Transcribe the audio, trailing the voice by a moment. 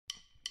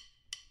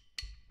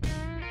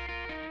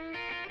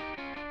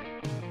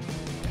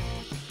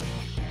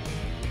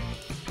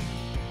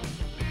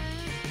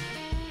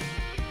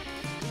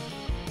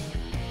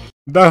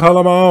Dag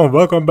allemaal,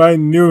 welkom bij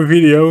een nieuwe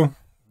video.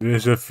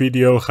 Deze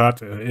video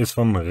is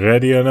van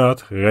Ready or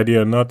Not. Ready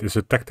or Not is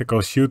een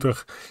tactical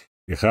shooter.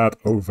 Die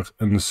gaat over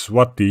een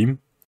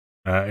SWAT-team.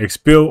 Ik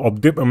speel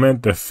op dit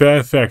moment de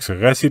Fairfax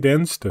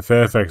Residence. De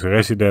Fairfax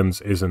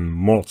Residence is een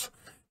mod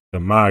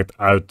gemaakt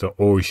uit de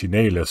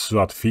originele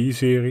SWAT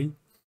 4-serie.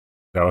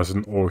 Dat was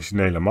een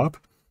originele map.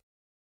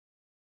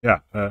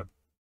 Ja,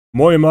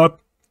 mooie map.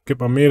 Ik heb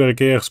hem meerdere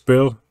keren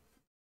gespeeld.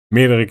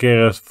 Meerdere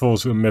keren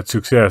volgens met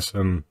succes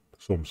en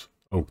soms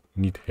ook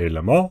niet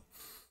helemaal.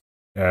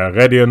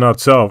 Ready or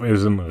Not zelf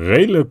is een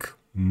redelijk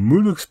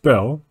moeilijk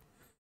spel.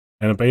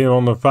 En op een of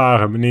andere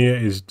vage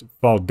manier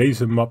valt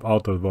deze map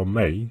altijd wel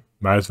mee.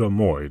 Maar hij is wel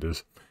mooi.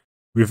 Dus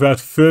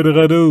without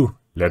further ado,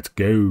 let's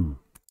go.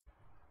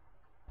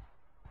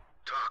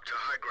 Talk to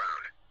high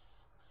ground.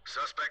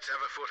 Suspects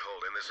have a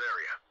foothold in this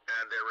area,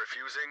 and they're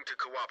refusing to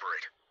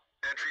cooperate.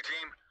 Entry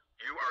team,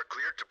 you are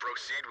cleared to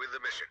proceed with the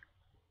mission.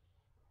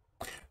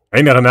 Het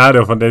enige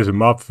nadeel van deze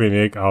map vind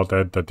ik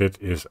altijd dat dit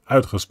is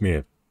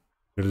uitgesmeerd.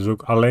 Dit is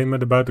ook alleen maar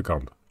de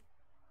buitenkant. De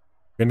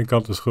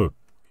binnenkant is goed.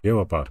 Heel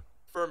apart.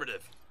 Affirmative.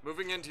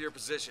 Moving into your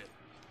position.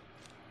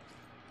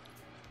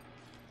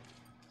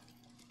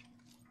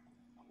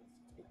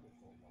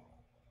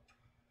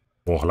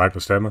 Ongelijk te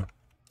stemmen.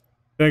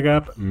 Pick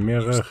up,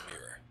 mirror.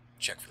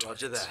 Check for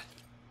Roger that.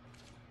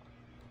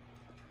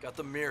 Got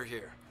the mirror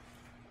here.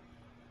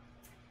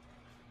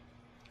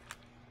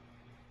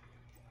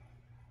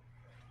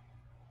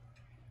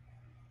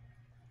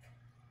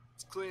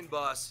 It's clean,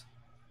 boss.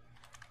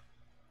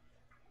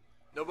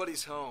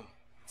 Nobody's home.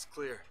 It's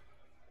clear.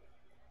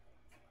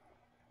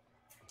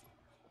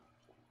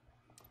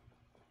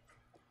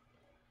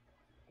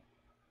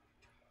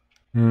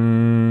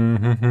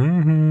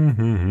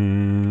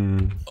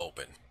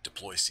 Open.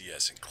 Deploy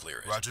CS and clear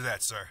it. Roger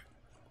that, sir.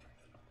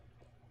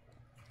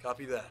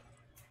 Copy that.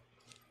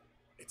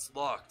 It's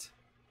locked.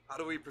 How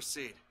do we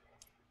proceed?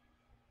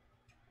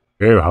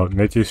 Oké, we houden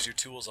netjes. Use your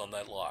tools on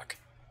that lock.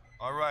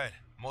 All right,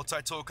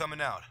 multi-tool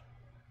coming out.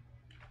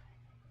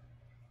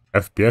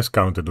 FPS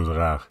counter doet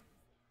raar.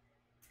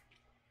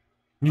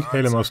 Niet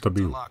helemaal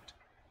stabiel.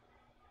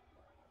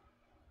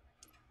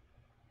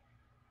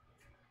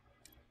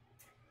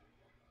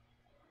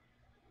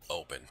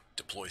 Open.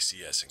 Deploy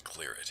CS and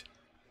clear it.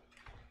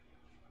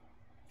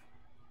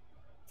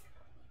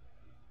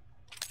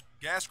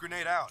 Gas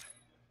grenade out.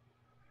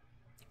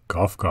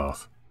 Cough,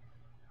 cough.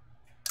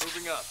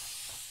 Moving up.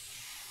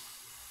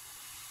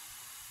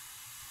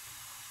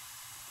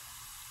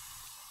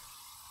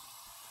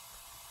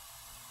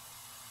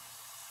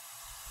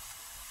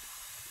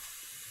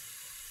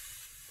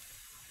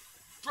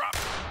 Drop.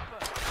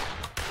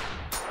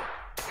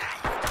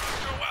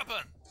 Your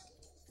weapon.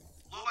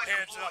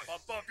 Hands up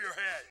above your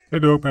head.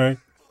 Dit doe ik mee.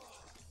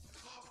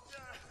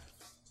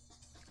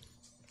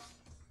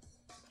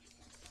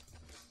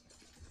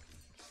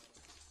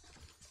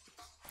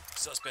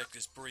 Suspect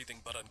is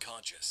breathing but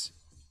unconscious.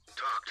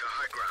 Talk to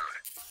high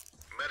ground.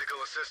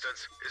 Medical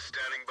assistance is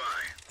standing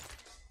by.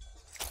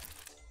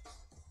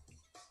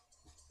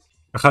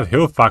 Het gaat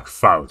heel vaak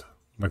fout.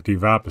 Dat ik die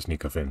wapens niet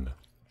kan vinden.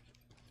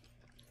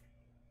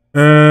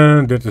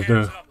 Dit is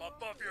de...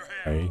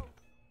 Nee.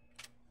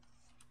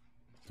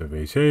 De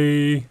wc.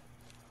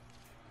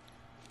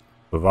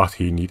 Verwacht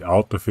hier niet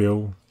al te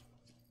veel.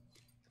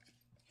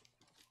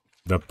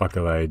 Dan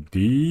pakken wij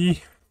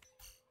die.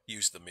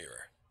 Use the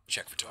mirror.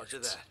 Check for Roger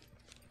targets. that.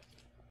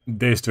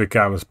 Deze twee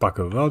kamers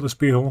pakken we wel de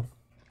spiegel.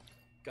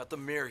 Got the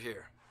mirror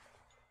here.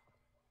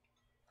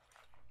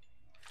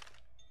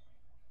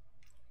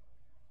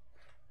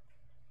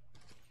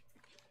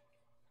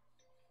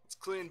 It's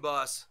clean,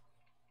 boss.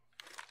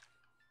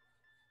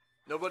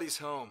 Nobody's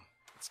home.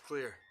 It's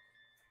clear.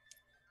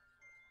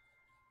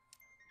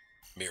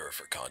 Mirror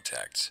for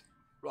contacts.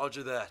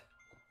 Roger that.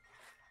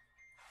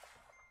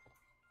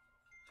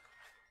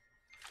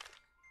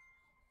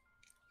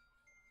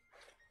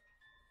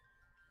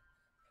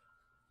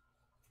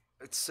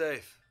 It's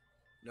safe.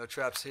 No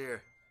traps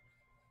here.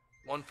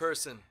 One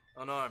person,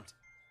 unarmed.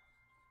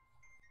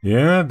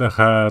 Ja, daar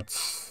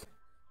gaat...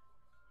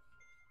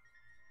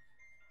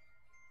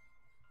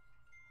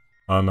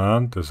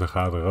 Unarmed, dus er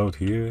gaat rood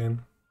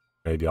hierin.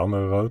 Nee, die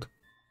andere rood.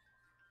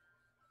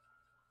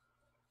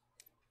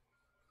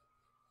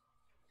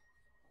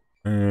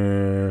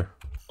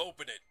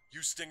 Open it.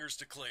 Use stingers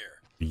to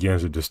clear. Die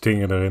Jensen de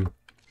stinger erin.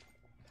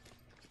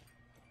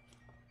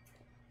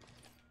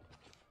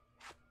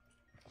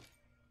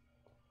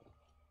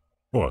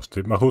 Oh, als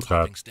dit maar goed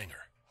gaat.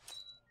 Stinger.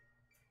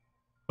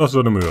 Dat is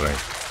door de muur heen.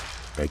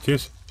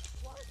 Netjes.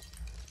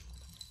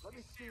 Let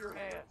me see your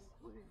hands.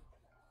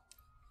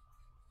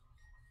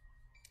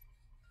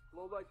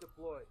 Low light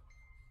deployed.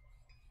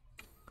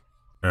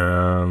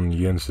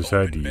 Jensen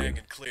zei Open, die. bang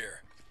and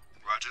clear.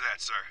 Roger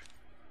that, sir.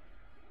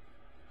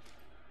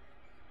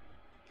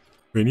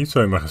 Wil je niet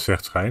zo in mijn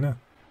gezicht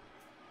schijnen?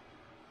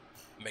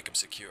 Make him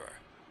secure.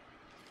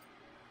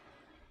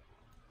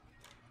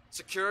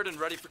 Secured and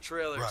ready for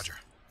trailers.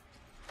 Roger.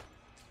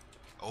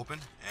 Open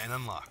and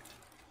unlocked.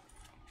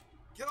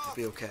 Get off.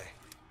 Be okay.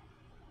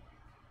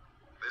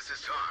 This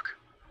is talk.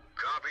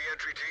 Copy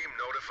entry team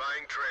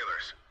notifying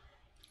trailers.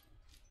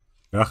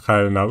 Ja, ga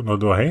je er nou ook nog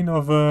doorheen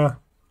of...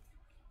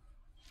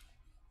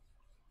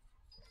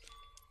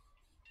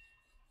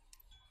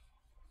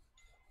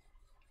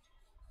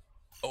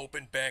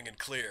 Open, bang, and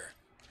clear.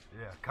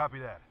 Yeah, copy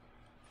that.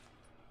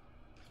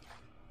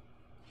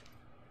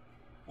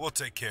 We'll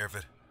take care of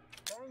it.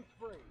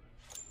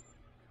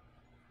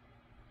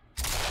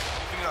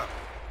 Moving up.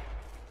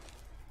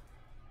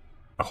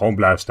 Gewoon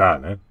blijf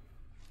staan, hè.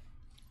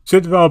 Er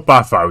zitten wel een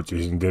paar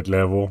foutjes in dit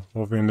level.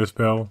 Of in het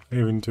spel.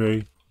 Even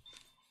 2.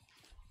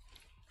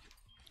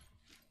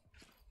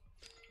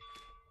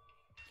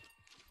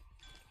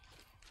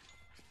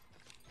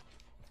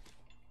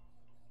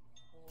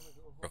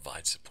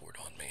 Provide support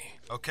on me.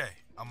 Okay,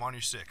 I'm on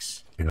your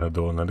 6. Je gaat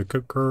door naar de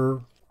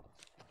kukker.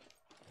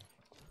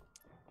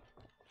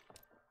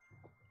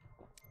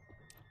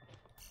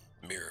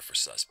 Mirror for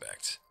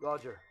suspect.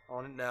 Roger,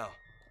 on it now.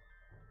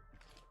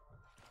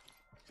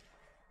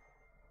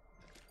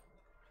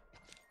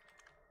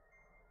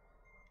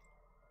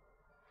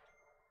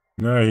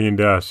 Nou, hier en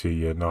daar zie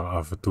je nog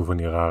af en toe van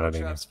die rare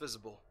dingen. Traps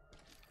visible.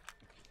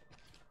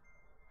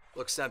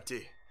 Looks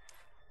empty.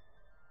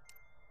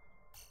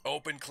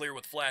 Open, clear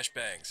with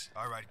flashbangs.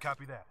 All right,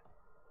 copy that.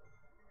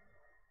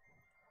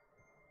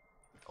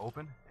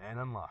 Open and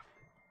unlock.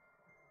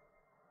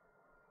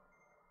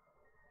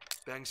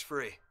 Bangs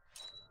free.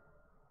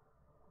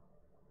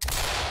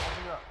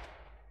 Moving up.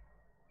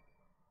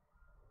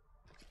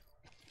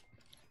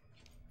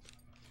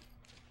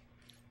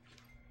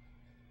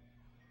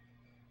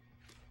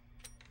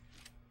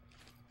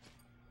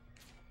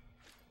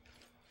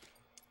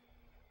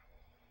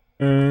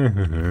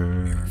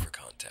 Mirror for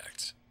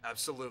contacts.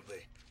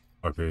 Absolutely.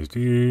 Oké, is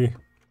die...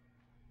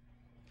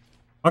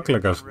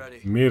 Makkelijk als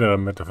meerdere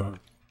met de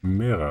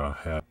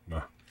mirror hebt.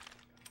 Maar...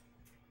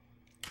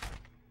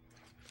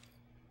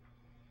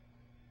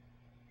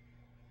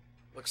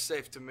 Looks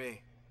safe to me.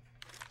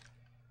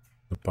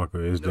 Dan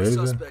pakken we eerst No deze.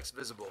 suspects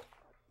visible.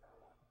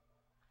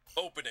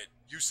 Open it.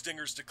 Use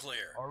stingers to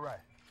clear. All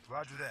right,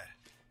 roger that.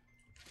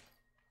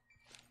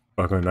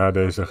 Pakken we naar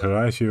deze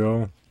garage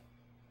wel.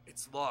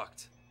 It's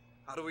locked.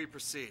 How do we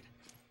proceed?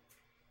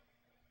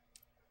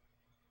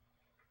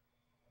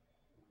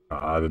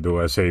 Ah, dat doen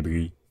we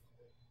C3.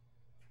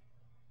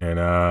 En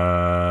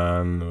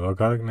dan...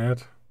 welke had ik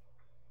net?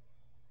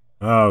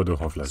 Oh, we doen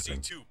gewoon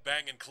flashbang. C2,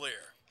 bang and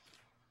clear.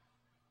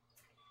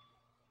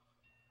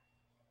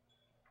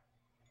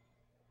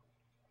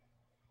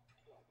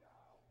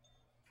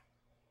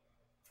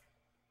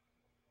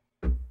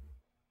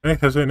 Echt,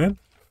 ga zin in?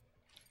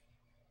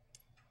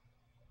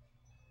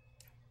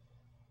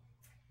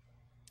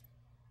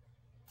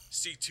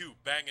 C2,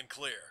 bang and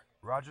clear.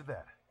 Roger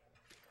that.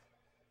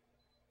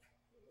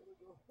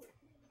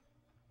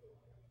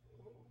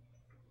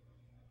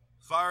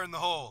 Fire in the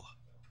hole.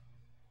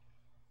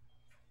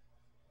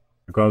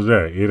 Ik kan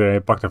zeggen,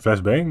 iedereen pakt een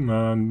flashbang,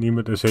 maar niet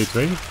met de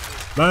C2.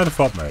 Maar dat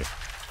valt mee.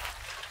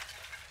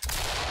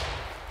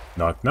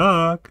 Knock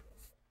knock.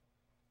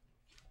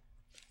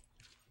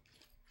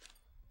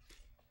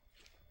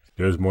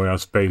 Dit is mooi aan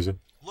het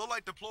spacen. Low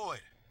light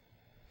deployed.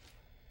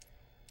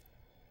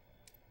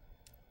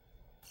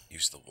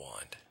 Use the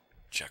wand.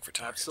 Check for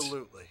targets.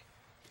 Absolutely.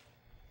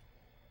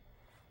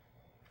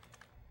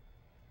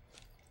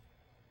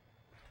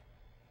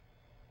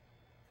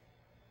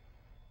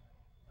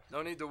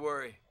 No need to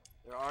worry.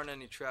 There aren't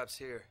any traps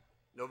here.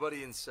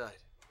 Nobody inside.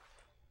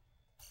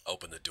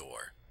 Open the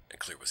door and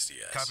clear with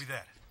CS. Copy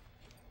that.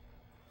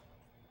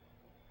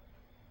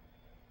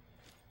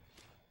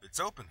 It's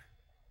open.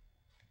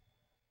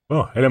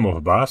 Oh, helemaal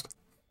verbaasd.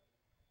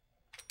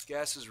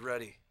 Gas is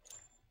ready.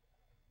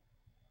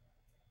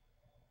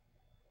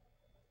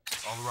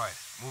 All right,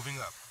 moving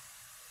up.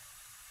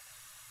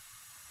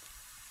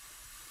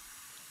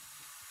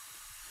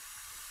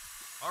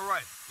 All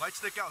right, light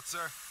stick out,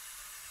 sir.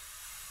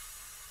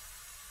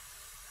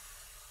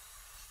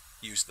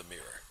 Use the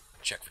mirror.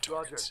 Check for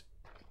Roger. targets.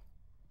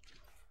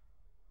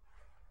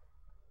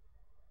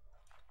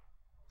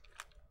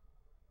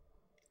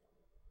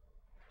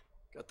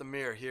 Got the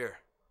mirror here.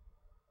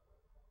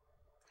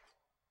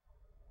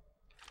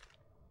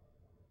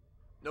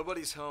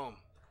 Nobody's home.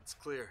 It's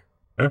clear.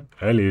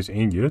 Ellie is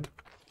injured.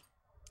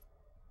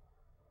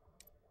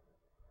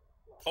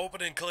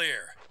 Open and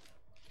clear.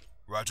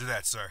 Roger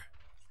that, sir.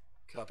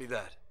 Copy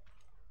that.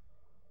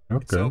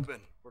 It's Oké.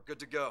 open. We're good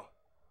to go.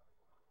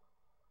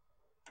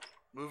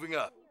 Moving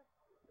up.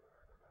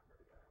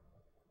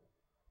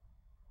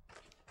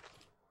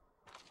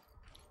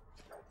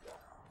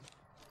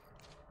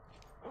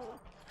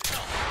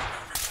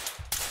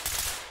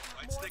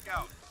 Light stick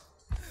out.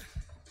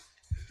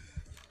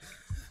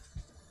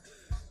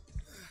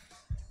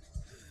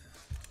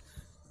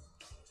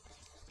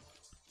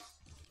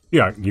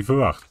 Ja, ik niet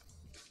verwacht.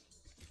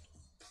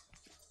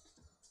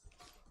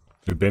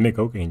 Nu ben ik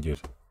ook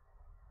injured.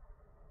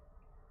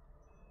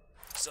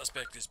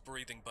 Suspect is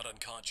breathing but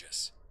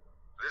unconscious.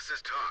 This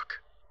is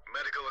talk.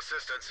 Medical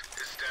assistance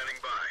is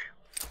standing by.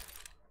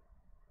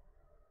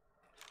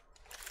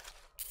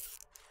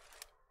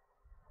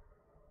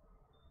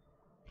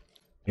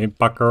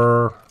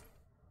 Inpakker.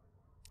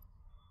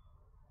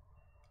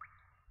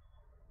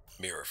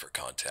 Mirror for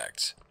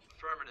contacts.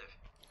 Affirmative.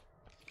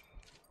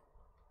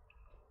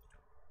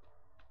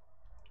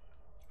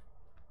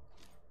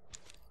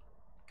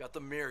 Got the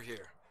mirror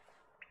here.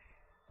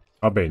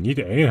 Maar ben je niet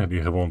de enige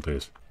die gewond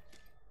is.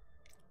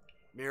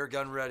 Mirror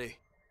gun ready.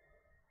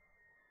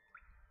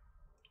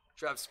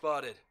 Trap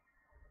spotted.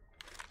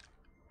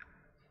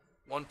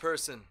 One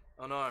person,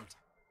 unarmed.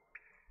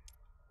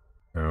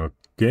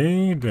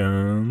 Oké,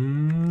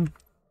 dan...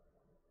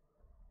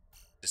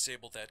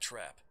 Disable that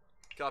trap.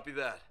 Copy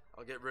that.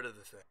 I'll get rid of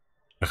the thing.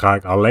 Dan ga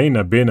ik alleen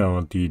naar binnen,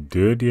 want die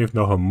deur die heeft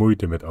nog een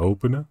moeite met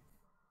openen.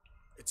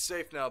 It's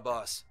safe now,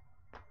 boss.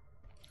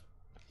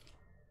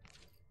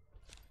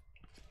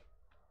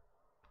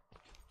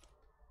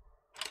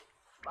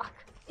 Fuck.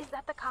 Is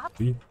that the cop?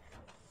 Die.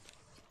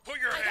 Put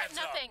your I got hands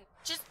up! nothing.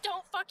 Just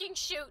don't fucking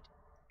shoot.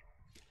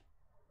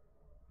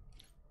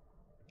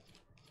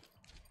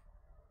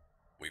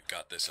 We've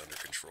got this under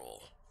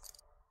control.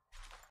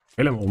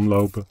 Film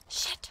omlopen.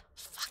 Shit.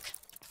 Fuck.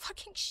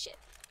 Fucking shit.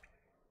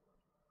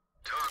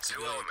 Talk to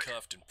Civilian element.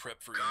 cuffed and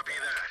prepped for Copy evac.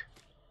 that.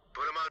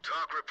 Put him on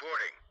talk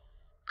reporting.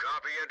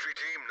 Copy entry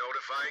team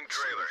notifying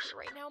trailers.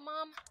 Right now,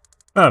 Mom?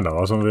 Nou, dat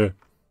was hem weer.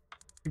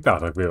 Ik dacht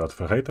dat ik weer wat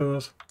vergeten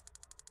was.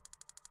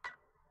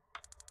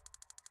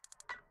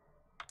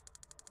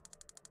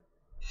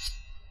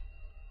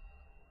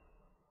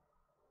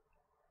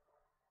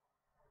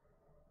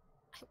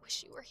 I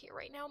wish you were here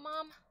right now,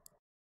 Mom.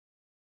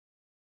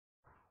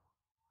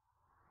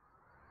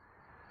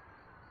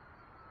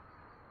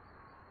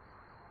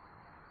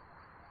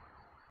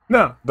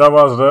 Nou, dat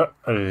was de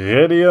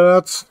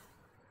Radiant.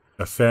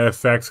 De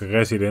Fairfax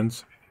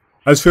Residence.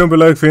 Als je het filmpje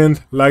leuk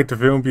vindt, like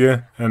het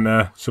filmpje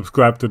en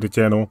subscribe to the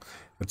channel.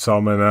 Het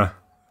zal me een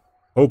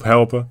hoop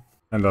helpen.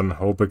 En dan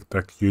hoop ik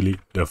dat ik jullie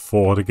de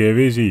volgende keer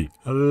weer zie.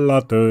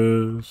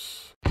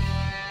 Laters.